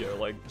studio,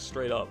 like,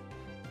 straight up.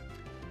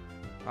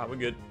 Alright, we're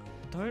good.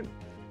 Don't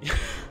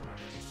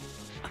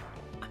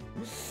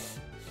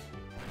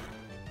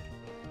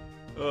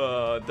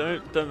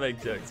don't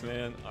make jokes,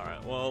 man.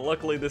 Alright, well,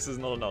 luckily this is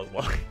not a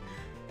Nuzlocke.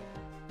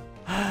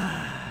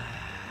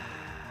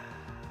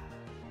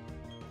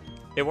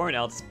 It won't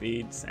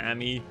outspeed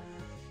Sammy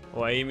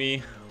or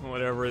Amy, or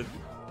whatever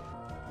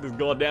this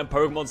goddamn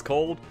Pokemon's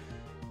called.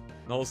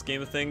 In the whole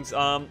scheme of things.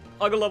 I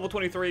got level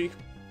 23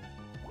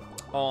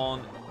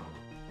 on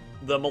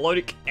the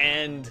melodic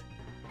and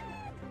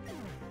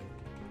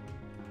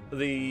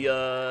the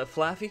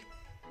Flaffy,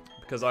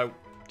 because I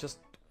just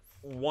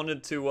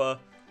wanted to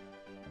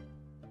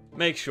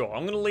make sure.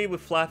 I'm gonna lead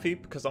with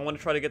Flaffy because I want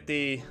to try to get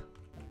the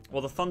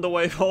Thunder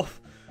Wave off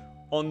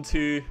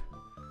onto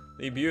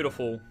the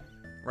beautiful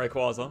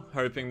Rayquaza,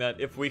 hoping that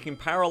if we can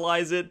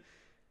paralyze it,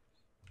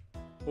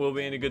 we'll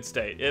be in a good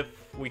state. If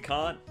we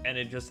can't, and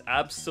it just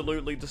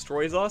absolutely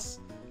destroys us,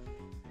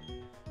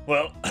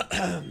 well,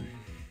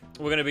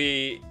 we're gonna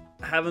be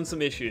having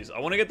some issues. I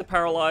want to get the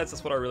paralyzed,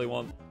 that's what I really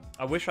want.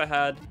 I wish I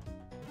had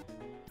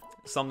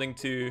something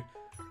to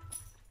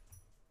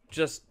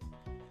just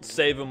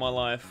savor my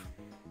life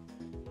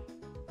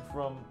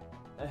from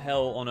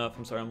hell on earth.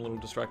 I'm sorry, I'm a little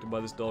distracted by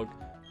this dog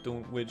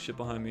doing weird shit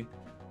behind me.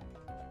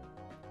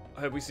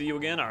 I hope we see you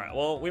again. Alright,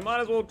 well, we might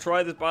as well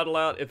try this battle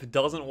out. If it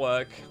doesn't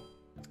work,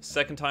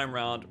 second time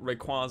round,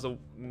 Rayquaza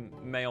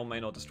may or may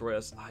not destroy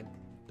us.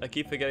 I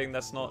keep forgetting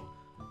that's not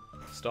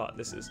start.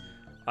 This is.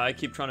 I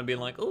keep trying to be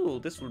like, oh,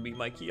 this would be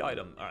my key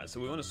item. Alright, so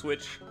we want to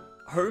switch.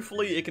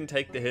 Hopefully it can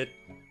take the hit.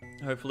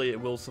 Hopefully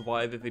it will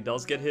survive if it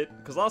does get hit.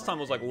 Because last time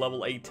it was like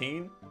level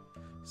 18.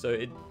 So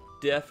it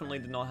definitely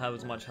did not have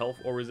as much health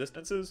or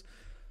resistances.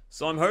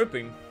 So I'm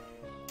hoping.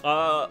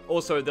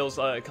 Also, there was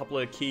a couple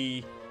of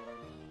key...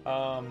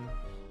 I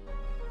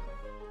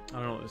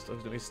don't know what I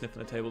was doing, sniffing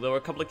the table. There were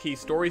a couple of key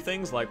story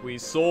things, like we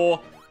saw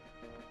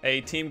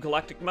a Team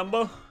Galactic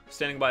member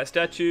standing by a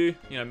statue.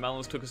 You know,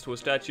 Melons took us to a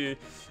statue.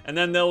 And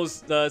then there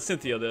was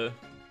Cynthia, the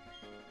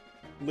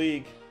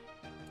League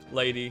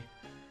lady,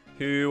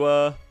 who,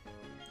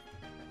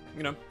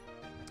 you know,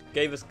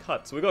 gave us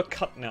cut. So we got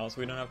cut now,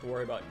 so we don't have to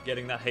worry about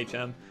getting that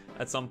HM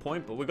at some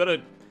point. But we got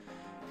to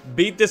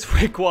beat this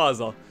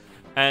Rayquaza.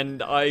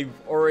 And I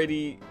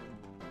already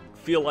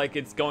feel like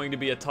it's going to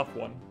be a tough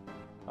one.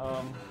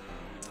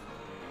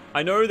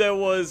 I know there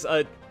was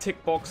a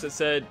tick box that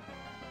said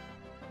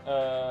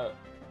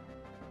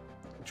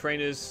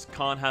trainers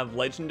can't have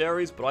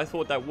legendaries, but I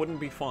thought that wouldn't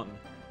be fun,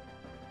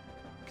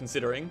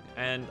 considering,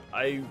 and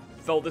I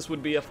felt this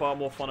would be a far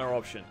more funner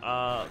option.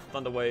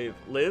 Thunder Wave,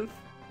 live.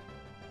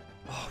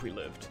 Oh, we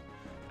lived.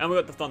 And we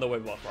got the Thunder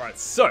Wave off. Alright,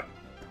 so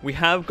we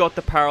have got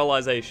the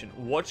paralyzation.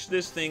 Watch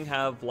this thing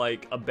have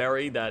like a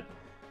berry that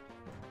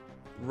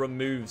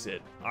removes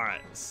it.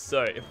 Alright,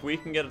 so if we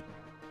can get a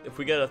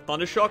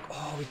Thunder Shock,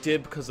 oh, we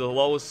did because of the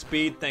lowest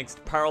speed thanks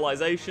to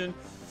paralyzation.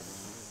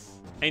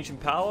 Ancient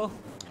Power,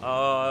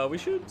 we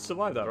should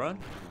survive that, right?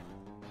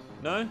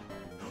 No?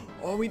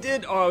 Oh, we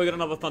did. Oh, we got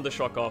another Thunder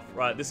Shock off.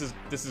 Right, this is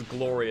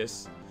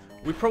glorious.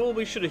 We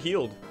probably should have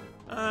healed.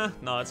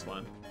 No, it's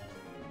fine.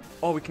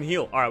 Oh, we can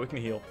heal. All right, we can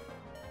heal.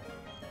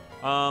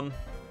 I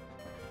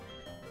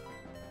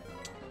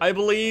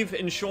believe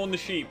in Sean the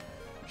Sheep.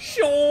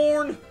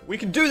 Sean! We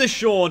can do this,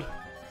 Sean!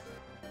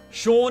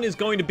 Sean is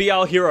going to be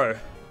our hero.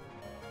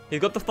 He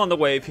got the Thunder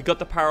Wave, he got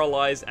the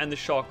Paralyze, and the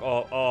Shock.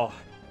 Oh.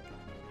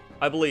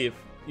 I believe.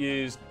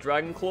 Use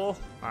Dragon Claw.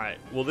 Alright,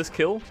 will this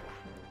kill?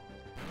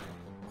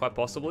 Quite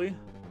possibly.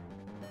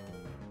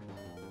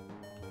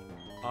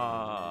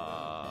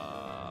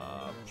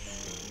 I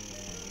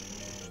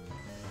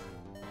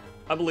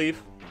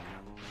believe.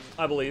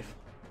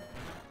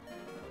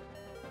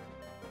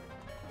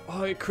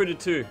 Oh, it critted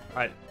too.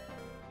 Alright.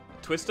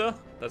 Twister?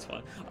 That's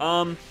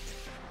fine.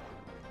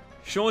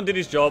 Sean did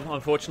his job.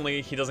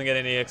 Unfortunately, he doesn't get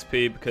any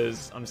XP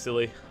because I'm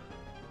silly.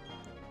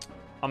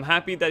 I'm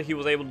happy that he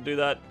was able to do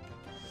that.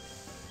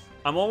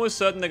 I'm almost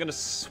certain they're going to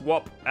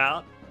swap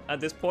out at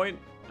this point,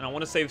 and I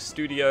want to save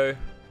Studio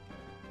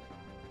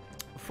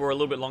for a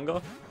little bit longer.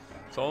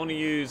 So I want to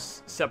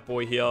use Set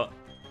Boy here.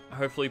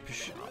 Hopefully,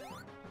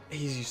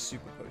 he's used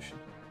Super Potion.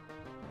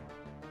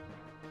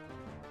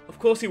 Of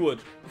course he would.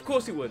 Of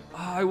course he would. Oh,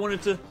 I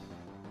wanted to...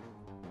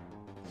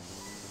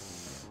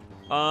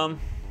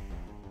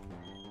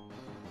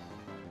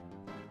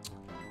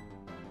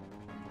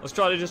 Let's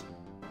try to just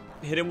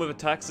hit him with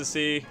attacks to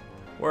see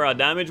where our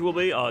damage will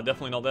be. Oh,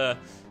 definitely not there.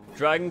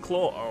 Dragon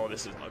Claw. Oh,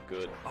 this is not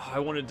good. Oh, I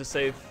wanted to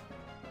save...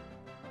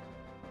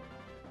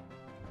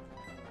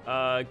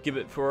 give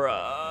it for...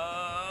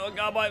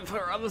 Garbite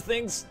for other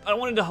things. I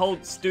wanted to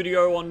hold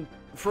Studio on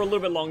for a little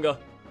bit longer.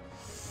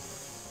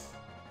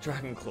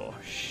 Dragon Claw.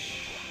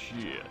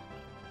 Shit.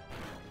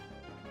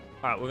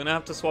 Alright, we're gonna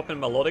have to swap in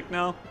Melodic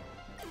now.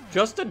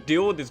 Just to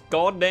deal with this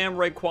goddamn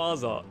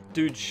Rayquaza.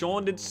 Dude,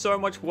 Sean did so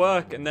much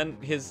work, and then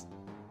his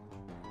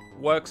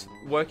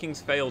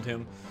workings failed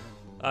him.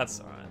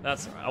 That's alright,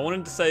 that's alright. I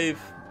wanted to save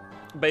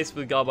base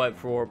with Garbite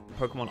for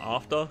Pokemon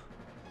after.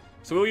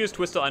 So we'll use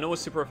Twister. I know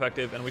it's super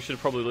effective, and we should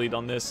have probably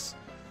done this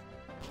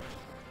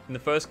in the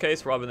first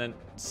case, rather than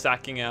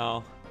sacking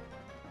our...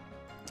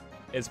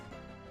 Is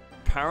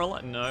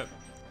paralyzed? No.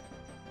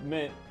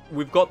 Man,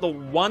 we've got the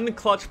one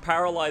clutch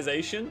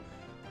paralyzation,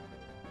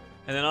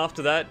 and then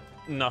after that,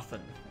 nothing.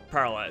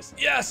 Paralyzed.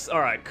 Yes!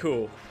 Alright,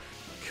 cool.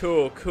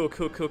 Cool.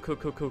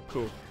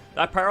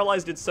 That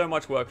Paralyze did so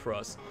much work for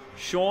us.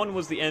 Sean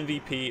was the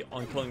MVP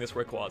on killing this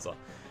Rayquaza.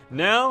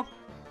 Now,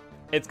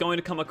 it's going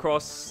to come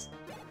across...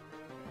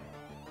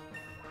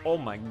 Oh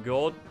my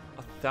god.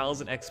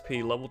 1000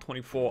 XP, level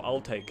 24.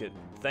 I'll take it.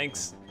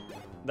 Thanks.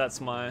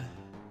 That's my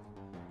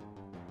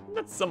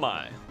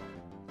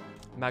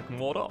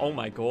Magmortar. Oh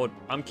my god,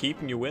 I'm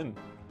keeping you in.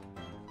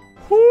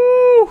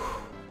 Whoo!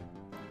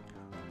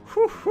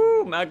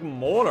 Whoo!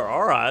 Magmortar.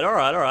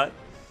 Alright.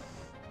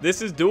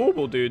 This is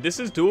doable, dude. This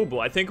is doable.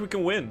 I think we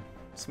can win.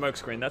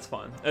 Smokescreen, that's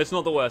fine. It's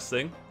not the worst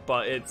thing,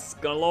 but it's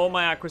gonna lower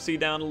my accuracy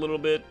down a little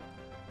bit.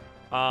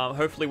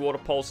 Hopefully Water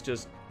Pulse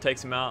just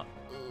takes him out.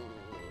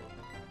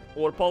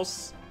 Water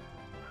Pulse.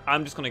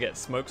 I'm just gonna get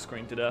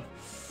Smokescreen to death.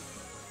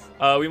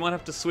 We might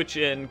have to switch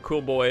in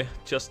Cool Boy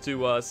just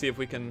to see if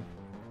we can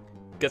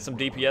get some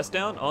DPS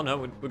down. Oh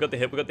no, we got the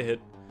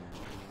hit.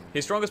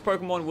 His strongest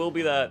Pokemon will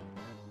be that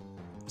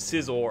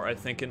Scizor, I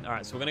think.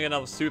 Alright, so we're gonna get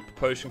another Super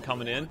Potion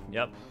coming in.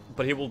 Yep,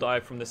 but he will die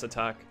from this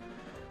attack.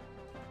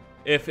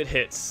 If it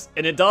hits.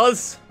 And it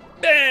does!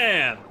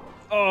 Bam!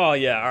 Oh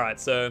yeah, alright,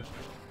 so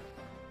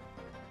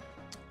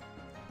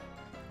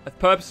I've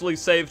purposely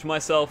saved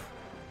myself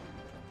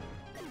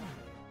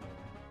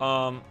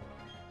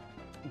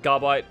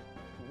Garbite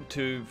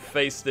to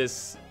face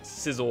this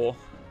Scizor.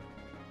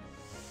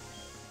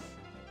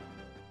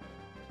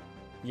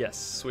 Yes,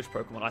 switch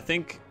Pokemon. I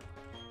think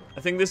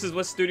this is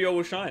where Studio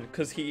will shine,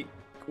 because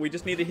we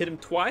just need to hit him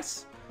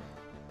twice.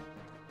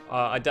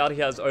 I doubt he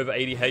has over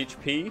 80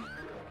 HP.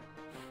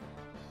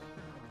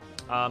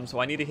 So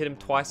I need to hit him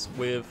twice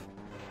with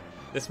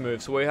this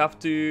move. So we have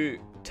to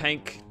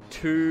tank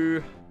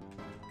 2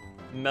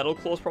 Metal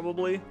Claws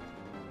probably.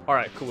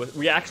 Alright, cool.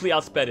 We actually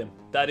outsped him.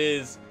 That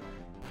is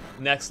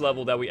next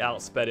level that we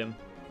outsped him.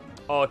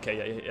 Oh,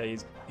 okay, yeah,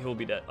 he'll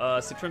be dead.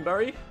 Citron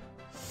Berry?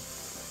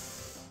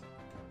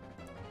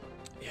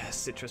 Yes,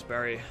 Citrus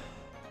Berry.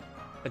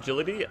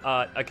 Agility?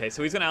 Okay,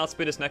 so he's gonna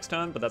outspeed us next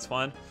turn, but that's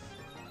fine.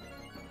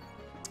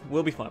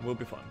 We'll be fine.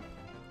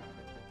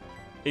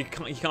 He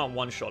can't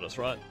one-shot us,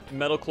 right?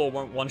 Metal Claw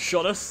won't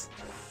one-shot us,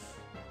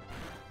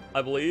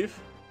 I believe.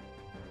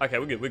 Okay,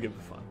 we're good, we're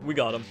fine. We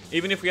got him.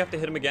 Even if we have to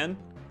hit him again,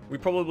 we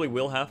probably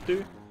will have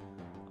to,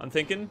 I'm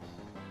thinking.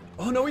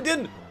 Oh, no, we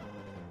didn't!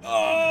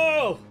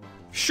 Oh!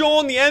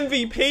 Sean, the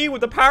MVP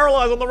with the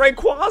Paralyze on the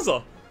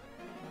Rayquaza!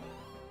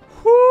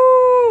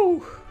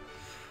 Whoo!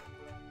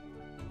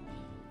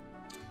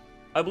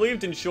 I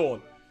believed in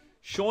Sean.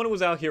 Sean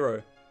was our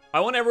hero. I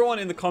want everyone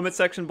in the comment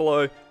section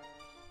below,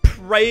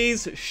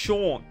 praise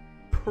Sean.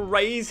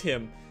 Praise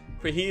him,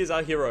 for he is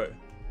our hero.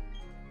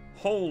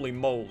 Holy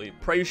moly.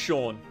 Praise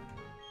Sean.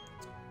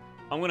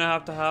 I'm gonna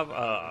have to have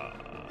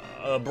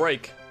a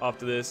break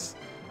after this.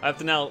 I have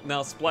to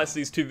now splice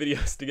these 2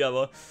 videos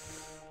together.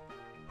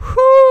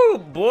 Whoo,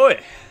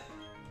 boy.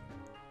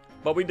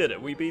 But we did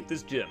it. We beat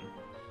this gym.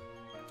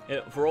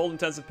 For all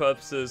intents and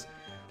purposes,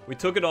 we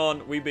took it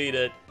on, we beat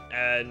it,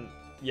 and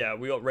yeah,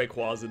 we got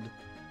Rayquaza'd.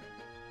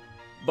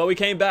 But we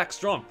came back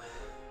strong.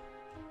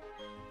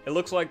 It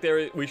looks like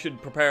we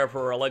should prepare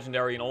for a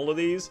legendary in all of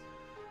these.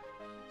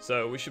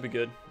 So we should be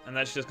good. And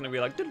that's just going to be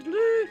like,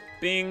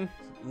 bing,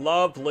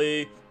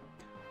 lovely.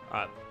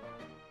 Alright.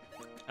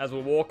 As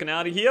we're walking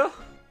out of here.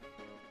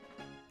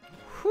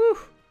 Whew.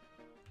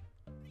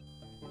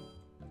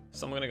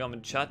 Someone going to come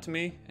and chat to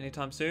me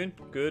anytime soon?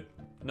 Good?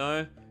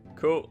 No?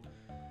 Cool.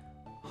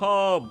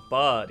 Oh,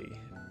 buddy.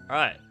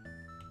 Alright.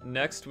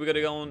 Next, we're going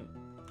to go on...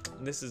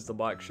 This is the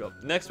bike shop.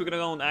 Next, we're going to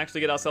go and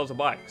actually get ourselves a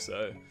bike.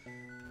 So,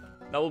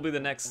 that will be the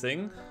next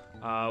thing.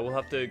 We'll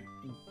have to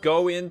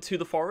go into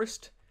the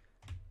forest.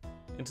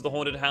 Into the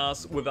haunted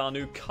house with our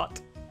new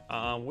Cut.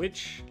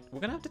 Which, we're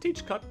going to have to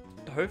teach Cut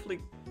to hopefully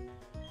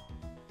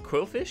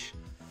Quillfish.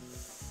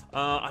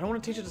 I don't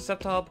want to teach it to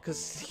Sceptile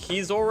because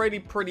he's already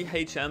pretty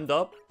HM'd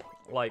up.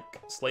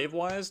 Like,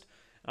 slave-wise.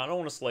 I don't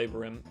want to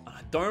slaver him. I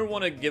don't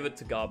want to give it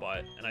to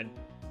Garbite. And I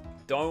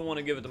don't want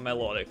to give it to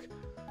Melodic.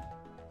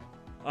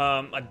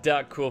 I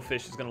doubt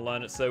Quillfish is going to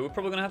learn it, so we're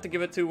probably going to have to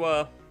give it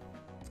to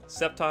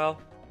Sceptile,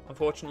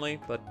 unfortunately,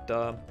 but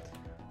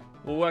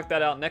we'll work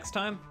that out next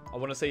time. I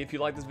want to say, if you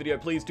like this video,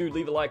 please do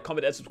leave a like,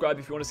 comment, and subscribe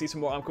if you want to see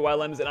some more. I'm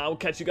KawaiiLemons, and I will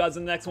catch you guys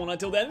in the next one.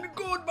 Until then,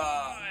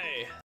 goodbye!